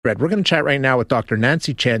We're going to chat right now with Dr.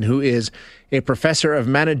 Nancy Qian, who is a professor of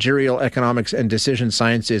managerial economics and decision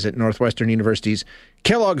sciences at Northwestern University's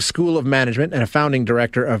Kellogg School of Management and a founding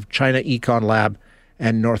director of China Econ Lab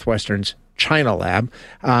and Northwestern's China Lab.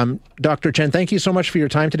 Dr. Qian, thank you so much for your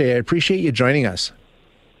time today. I appreciate you joining us.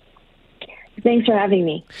 Thanks for having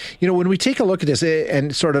me. You know, when we take a look at this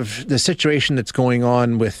and sort of the situation that's going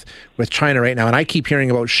on with China right now, and I keep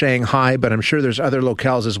hearing about Shanghai, but I'm sure there's other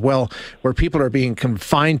locales as well where people are being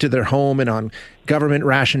confined to their home and on government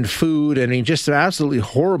rationed food. I mean, just absolutely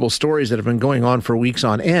horrible stories that have been going on for weeks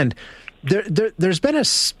on end. There's been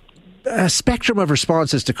a spectrum of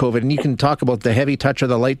responses to COVID, and you can talk about the heavy touch or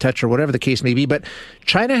the light touch or whatever the case may be, but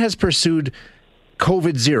China has pursued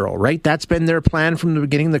COVID zero, right? That's been their plan from the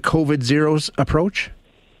beginning, the COVID zero's approach?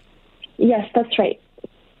 Yes, that's right.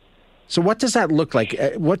 So what does that look like?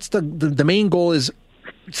 What's the main goal is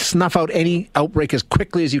snuff out any outbreak as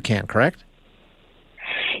quickly as you can, correct?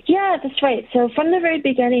 Yeah, that's right. So from the very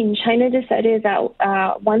beginning, China decided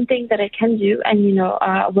that one thing that it can do, and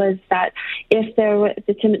was that if there was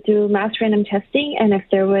to do mass random testing, and if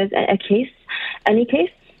there was any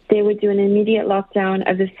case, they would do an immediate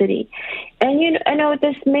lockdown of the city. And I know it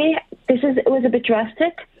was a bit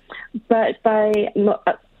drastic, but by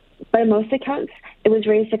most accounts, it was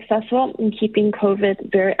very successful in keeping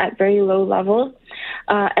COVID at very low levels,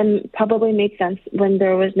 and probably made sense when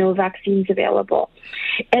there was no vaccines available.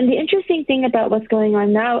 And the interesting thing about what's going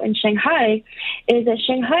on now in Shanghai is that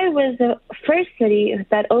Shanghai was the first city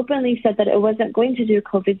that openly said that it wasn't going to do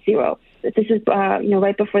COVID zero. This is,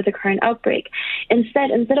 right before the current outbreak.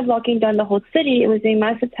 Instead of locking down the whole city, it was doing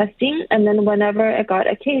massive testing, and then whenever it got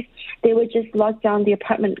a case, they would just lock down the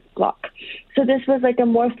apartment block. So this was like a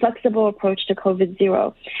more flexible approach to COVID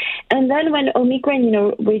zero. And then when Omicron,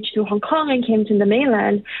 reached to Hong Kong and came to the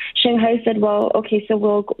mainland, Shanghai said, well, okay, so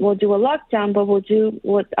we'll do a lockdown, but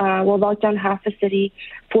we'll lock down half the city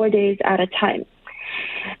 4 days at a time.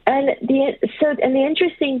 And the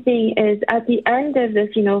interesting thing is at the end of this,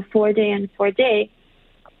 4 day,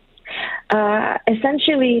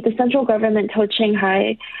 essentially the central government told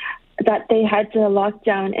Shanghai that they had to lock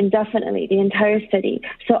down indefinitely the entire city.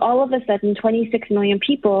 So all of a sudden, 26 million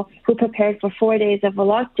people who prepared for 4 days of a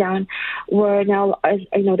lockdown they're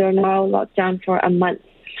now locked down for a month.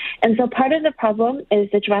 And so part of the problem is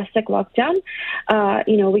the drastic lockdown.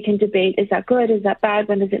 We can debate, is that good? Is that bad?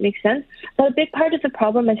 When does it make sense? But a big part of the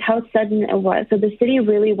problem is how sudden it was. So the city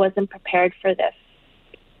really wasn't prepared for this.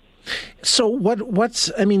 So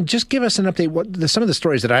just give us an update. Some of the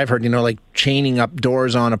stories that I've heard, like chaining up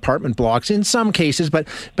doors on apartment blocks in some cases, but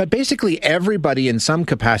basically everybody in some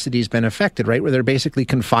capacity has been affected, right? Where they're basically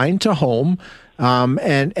confined to home,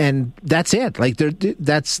 and that's it. Like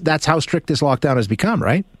that's how strict this lockdown has become,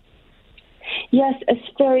 right? Yes, it's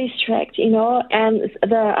very strict, and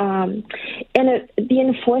the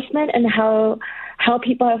enforcement and how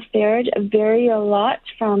people have fared vary a lot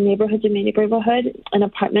from neighborhood to neighborhood and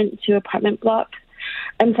apartment to apartment block.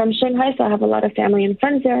 I'm from Shanghai, so I have a lot of family and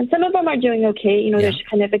friends there, and some of them are doing okay. They're just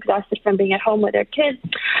kind of exhausted from being at home with their kids.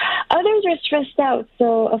 Others are stressed out.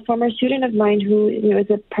 So a former student of mine who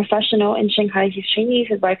is a professional in Shanghai, he's Chinese,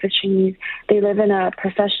 his wife is Chinese. They live in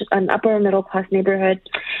an upper middle class neighborhood.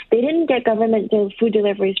 They didn't get government food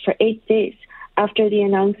deliveries for 8 days after the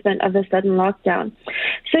announcement of the sudden lockdown.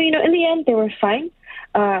 So, in the end, they were fine.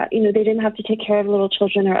 They didn't have to take care of little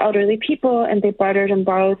children or elderly people, and they bartered and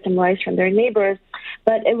borrowed some rice from their neighbors.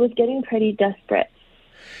 But it was getting pretty desperate.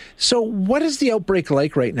 So what is the outbreak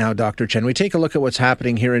like right now, Dr. Qian? We take a look at what's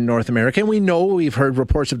happening here in North America, and we've heard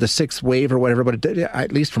reports of the sixth wave or whatever, but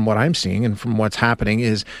at least from what I'm seeing and from what's happening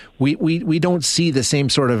is we don't see the same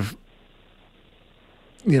sort of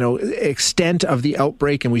extent of the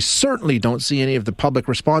outbreak, and we certainly don't see any of the public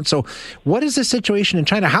response. So what is the situation in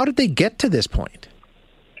China? How did they get to this point?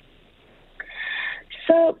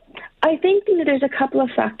 So I think there's a couple of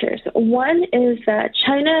factors. One is that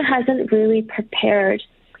China hasn't really prepared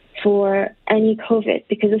for any COVID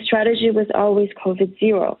because the strategy was always COVID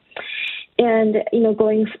zero. And,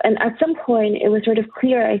 and at some point, it was sort of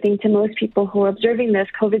clear, I think, to most people who were observing this,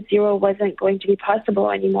 COVID zero wasn't going to be possible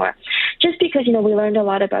anymore. Just because, we learned a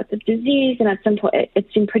lot about the disease, and at some point, it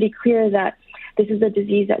seemed pretty clear that this is a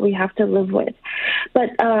disease that we have to live with. But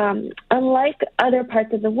unlike other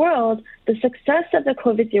parts of the world, the success of the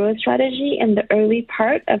COVID zero strategy in the early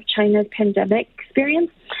part of China's pandemic experience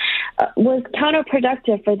was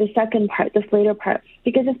counterproductive for the second part, this later part,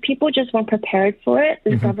 because if people just weren't prepared for it,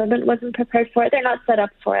 the government wasn't prepared for it, they're not set up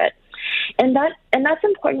for it. And that's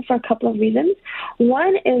important for a couple of reasons.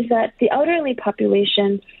 One is that the elderly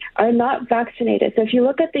population are not vaccinated. So if you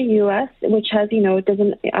look at the U.S., which has,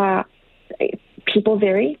 people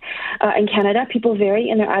vary. In Canada, people vary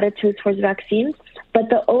in their attitudes towards vaccines. But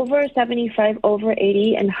the over 75, over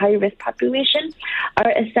 80, and high-risk population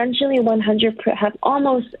are essentially 100%, have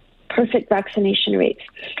almost perfect vaccination rates.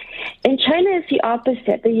 In China, it's the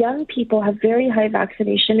opposite. The young people have very high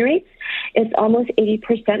vaccination rates. It's almost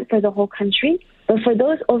 80% for the whole country. But for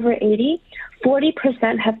those over 80,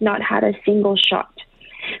 40% have not had a single shot.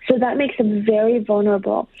 So that makes them very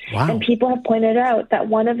vulnerable. Wow. And people have pointed out that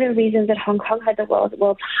one of the reasons that Hong Kong had the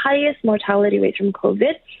world's highest mortality rate from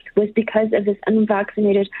COVID was because of this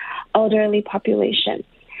unvaccinated elderly population.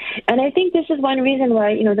 And I think this is one reason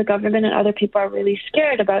why, the government and other people are really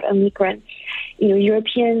scared about Omicron.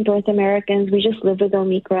 Europeans, North Americans, we just live with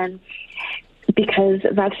Omicron because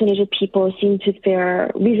vaccinated people seem to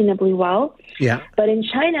fare reasonably well. Yeah. But in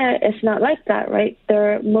China, it's not like that, right?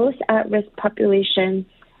 Their most at-risk population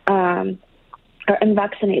are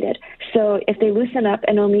unvaccinated. So if they loosen up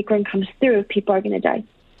and Omicron comes through, people are going to die.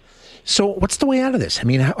 So what's the way out of this? I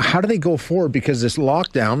mean, how do they go forward? Because this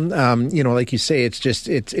lockdown, like you say,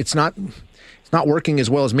 it's not working as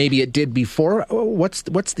well as maybe it did before. What's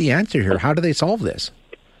the answer here? How do they solve this?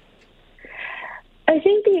 I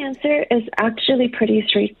think the answer is actually pretty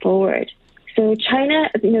straightforward. So China,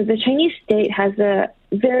 the Chinese state has a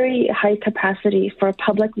very high capacity for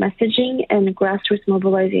public messaging and grassroots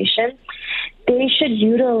mobilization. They should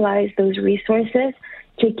utilize those resources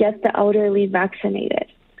to get the elderly vaccinated.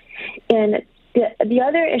 And the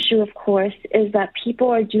other issue, of course, is that people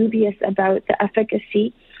are dubious about the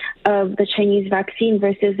efficacy of the Chinese vaccine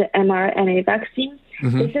versus the mRNA vaccine.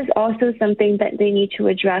 Mm-hmm. This is also something that they need to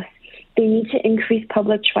address. They need to increase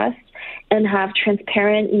public trust and have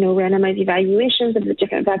transparent, randomized evaluations of the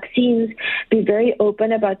different vaccines, be very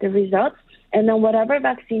open about the results, and then whatever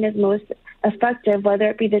vaccine is most effective, whether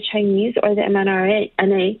it be the Chinese or the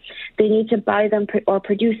mRNA, they need to buy them or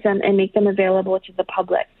produce them and make them available to the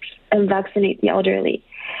public and vaccinate the elderly.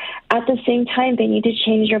 At the same time, they need to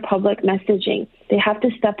change their public messaging. They have to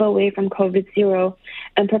step away from COVID-0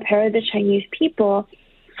 and prepare the Chinese people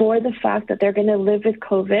for the fact that they're going to live with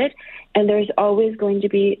COVID, and there's always going to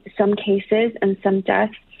be some cases and some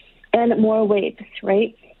deaths and more waves,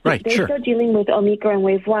 right? Right, They're sure. still dealing with Omicron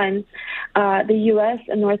wave 1. The U.S.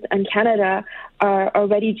 and Canada are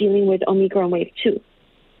already dealing with Omicron wave 2.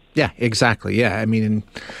 Yeah, exactly. Yeah, I mean,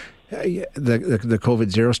 the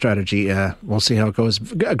COVID-0 strategy, we'll see how it goes.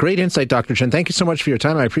 Great insight, Dr. Qian. Thank you so much for your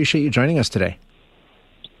time. I appreciate you joining us today.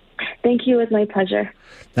 Thank you. It was my pleasure.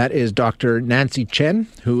 That is Dr. Nancy Qian,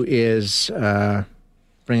 who is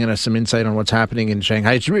bringing us some insight on what's happening in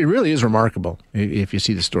Shanghai. It really is remarkable if you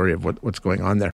see the story of what's going on there.